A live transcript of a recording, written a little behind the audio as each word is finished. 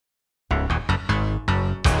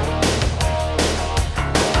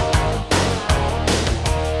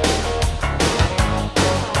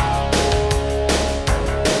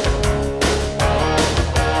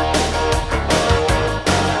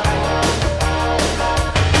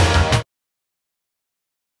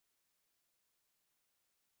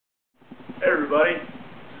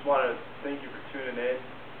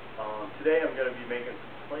making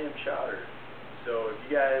some clam chowder. So if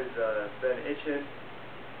you guys have been itching,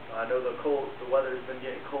 I know the weather's been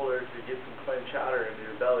getting colder, to get some clam chowder into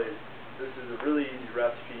your bellies, this is a really easy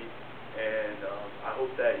recipe, and I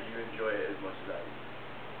hope that you enjoy it as much as I do.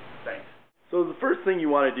 Thanks. So the first thing you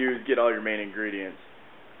want to do is get all your main ingredients.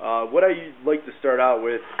 What I like to start out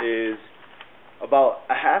with is about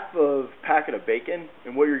a half of packet of bacon,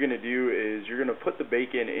 and what you're going to do is you're going to put the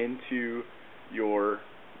bacon into your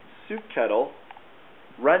soup kettle,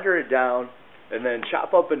 render it down, and then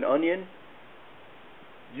chop up an onion.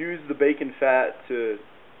 Use the bacon fat to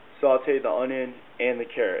saute the onion and the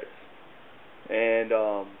carrots. And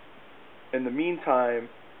in the meantime,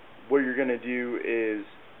 what you're going to do is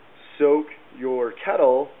soak your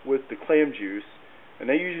kettle with the clam juice. And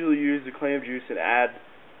I usually use the clam juice and add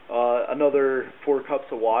another 4 cups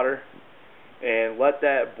of water and let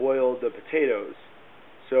that boil the potatoes.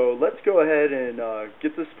 So let's go ahead and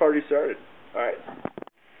get this party started. Alright.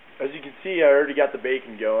 As you can see, I already got the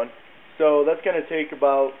bacon going. So that's going to take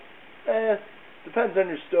about, depends on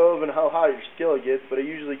your stove and how hot your skillet gets, but I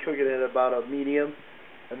usually cook it at about a medium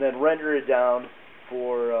and then render it down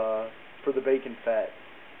for the bacon fat.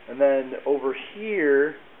 And then over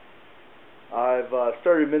here, I've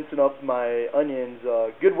started mincing up my onions.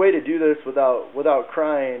 Good way to do this without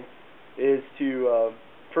crying is to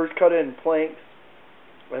first cut it in planks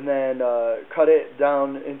and then cut it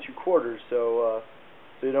down into quarters, so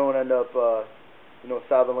you don't end up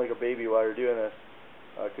sobbing like a baby while you're doing this,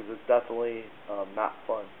 because it's definitely not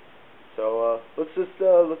fun. So let's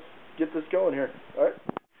get this going here. All right.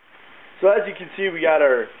 So as you can see, we got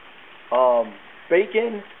our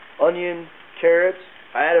bacon, onion, carrots.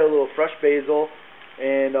 I added a little fresh basil,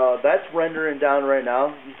 and that's rendering down right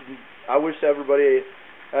now. I wish everybody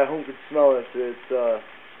at home could smell this.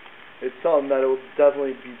 It's something that will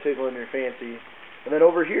definitely be tickling your fancy. And then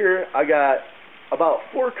over here, I got about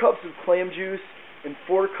 4 cups of clam juice and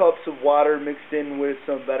 4 cups of water mixed in with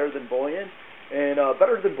some Better Than bouillon. And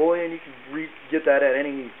Better Than bouillon, you can get that at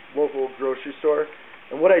any local grocery store.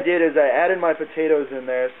 And what I did is I added my potatoes in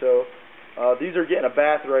there, so these are getting a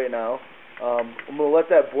bath right now. I'm going to let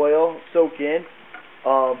that boil, soak in.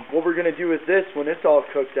 What we're going to do with this when it's all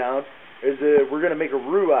cooked down is we're going to make a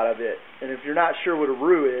roux out of it. And if you're not sure what a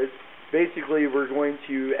roux is, basically we're going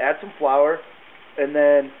to add some flour, and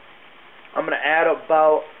then I'm going to add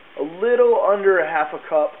about a little under a half a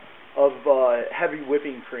cup of heavy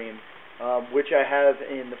whipping cream, which I have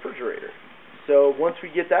in the refrigerator. So once we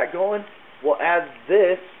get that going, we'll add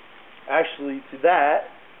this actually to that,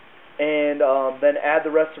 and then add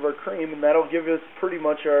the rest of our cream, and that'll give us pretty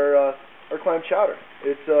much our clam chowder.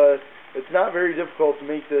 It's not very difficult to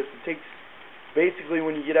make this. It takes, basically,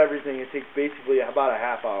 when you get everything, it takes basically about a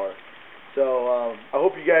half hour. So I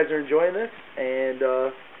hope you guys are enjoying this, and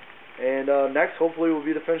next hopefully will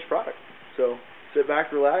be the finished product. So sit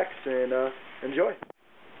back, relax, and enjoy.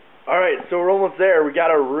 Alright, so we're almost there. We got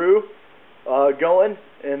our roux going,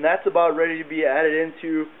 and that's about ready to be added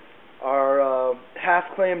into our half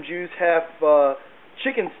clam juice, half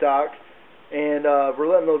chicken stock, and we're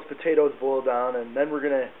letting those potatoes boil down, and then we're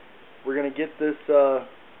gonna get this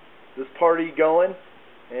party going,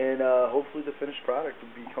 and hopefully the finished product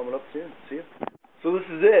will be coming up soon. See ya. So this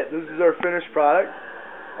is it. This is our finished product.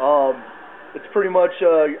 It's pretty much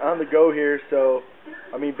on the go here. So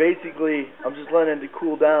I mean, basically, I'm just letting it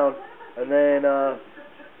cool down, and then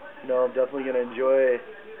I'm definitely gonna enjoy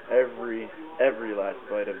every last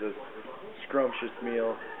bite of this scrumptious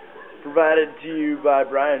meal provided to you by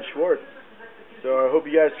Brian Schwartz. So I hope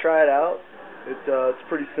you guys try it out. It's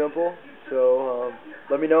pretty simple. So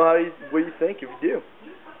let me know what you think if you do.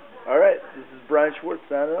 All right, this is Brian Schwartz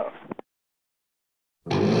signing off.